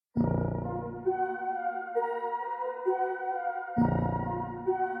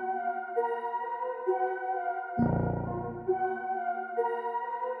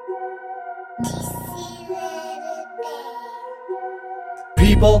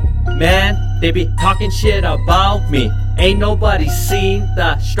People, man, they be talking shit about me. Ain't nobody seen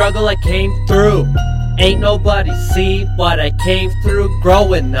the struggle I came through. Ain't nobody seen what I came through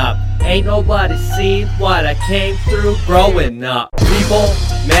growing up. Ain't nobody seen what I came through growing up. People,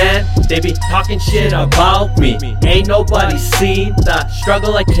 man, they be talking shit about me. Ain't nobody seen the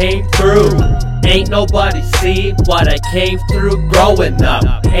struggle I came through. Ain't nobody seen what I came through growing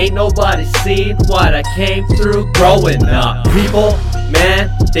up. Ain't nobody seen what I came through growing up. People, man,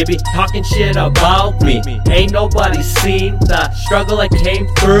 they be talking shit about me. Ain't nobody seen the struggle I came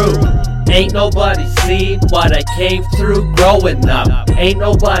through. Ain't nobody seen what I came through growing up. Ain't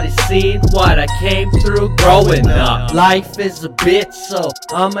nobody seen what I came through growing up. Life is a bitch, so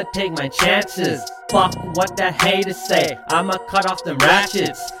I'ma take my chances. Fuck what the haters say, I'ma cut off them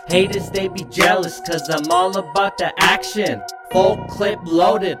ratchets. Haters, they be jealous cause I'm all about the action. Full clip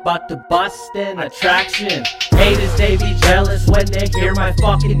loaded, bout to bust an attraction. Haters, they be jealous when they hear my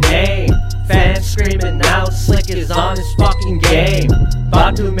fucking name. Fans screaming out, Slick is on his fucking game.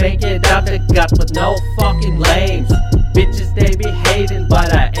 Bout to make it out the gut with no fucking lames. Bitches, they be hating,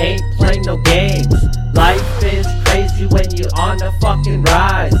 but I ain't playing no games. Life is crazy when you on the fucking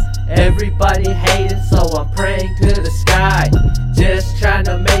rise. Everybody hating, so I'm praying to the sky. Just trying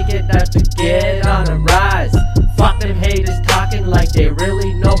to make it out to get on a rise. Fuck them haters talking like they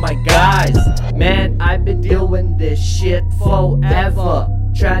really know my guys. Man, I've been doing this shit forever.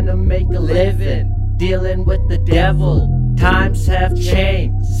 Trying to make a living, dealing with the devil. Times have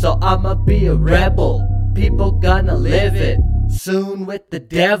changed, so I'ma be a rebel. People gonna live it soon with the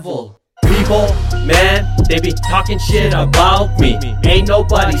devil. People, man, they be talking shit about me. Ain't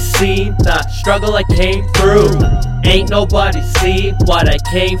nobody seen the struggle I came through. Ain't nobody seen what I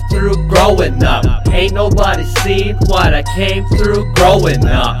came through growing up. Ain't nobody seen what I came through growing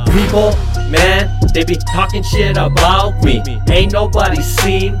up. People, man, they be talking shit about me. Ain't nobody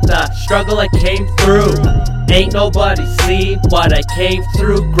seen the struggle I came through. Ain't nobody seen what I came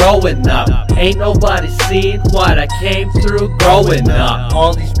through growing up. Ain't nobody seen what I came through growing up.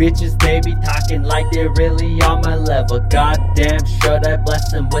 All these bitches, they be talking like they're really on my level. Goddamn, should I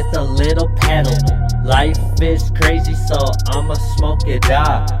bless them with a little pedal? Life is crazy, so I'ma smoke it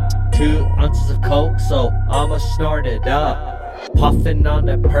up. 2 ounces of coke, so I'ma snort it up. Puffin' on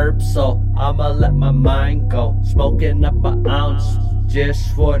the perp, so I'ma let my mind go. Smoking up an ounce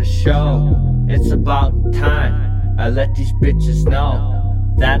just for the show. It's about time I let these bitches know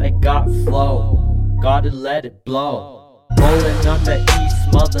that I got flow. Gotta let it blow. Rolling on the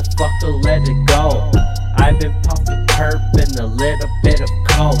east, motherfucker, let it go. I've been puffin' perp and a little bit of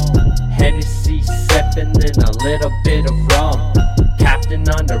coke. Hennessy sippin' and a little bit of rum. Captain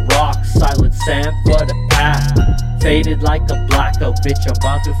on the rock, silent Sam for the path. Faded like a blackout, bitch, I'm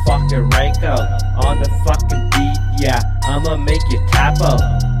about to fucking rank out. On the fucking beat, yeah, I'ma make you tap out.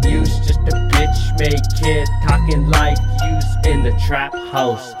 You's just a bitch made kid, talking like you's in the trap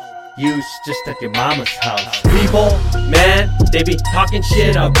house. You's just at your mama's house. People, man, they be talking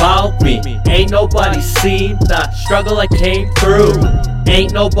shit about me. Ain't nobody seen the struggle I came through.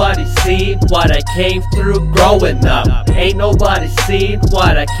 Ain't nobody seen what I came through growing up. Ain't nobody seen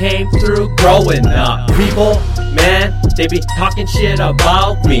what I came through growing up. People, man, they be talking shit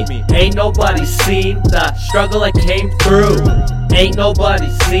about me. Ain't nobody seen the struggle I came through. Ain't nobody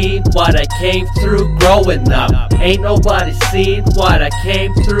seen what I came through growing up. Ain't nobody seen what I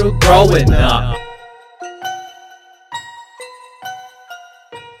came through growing up.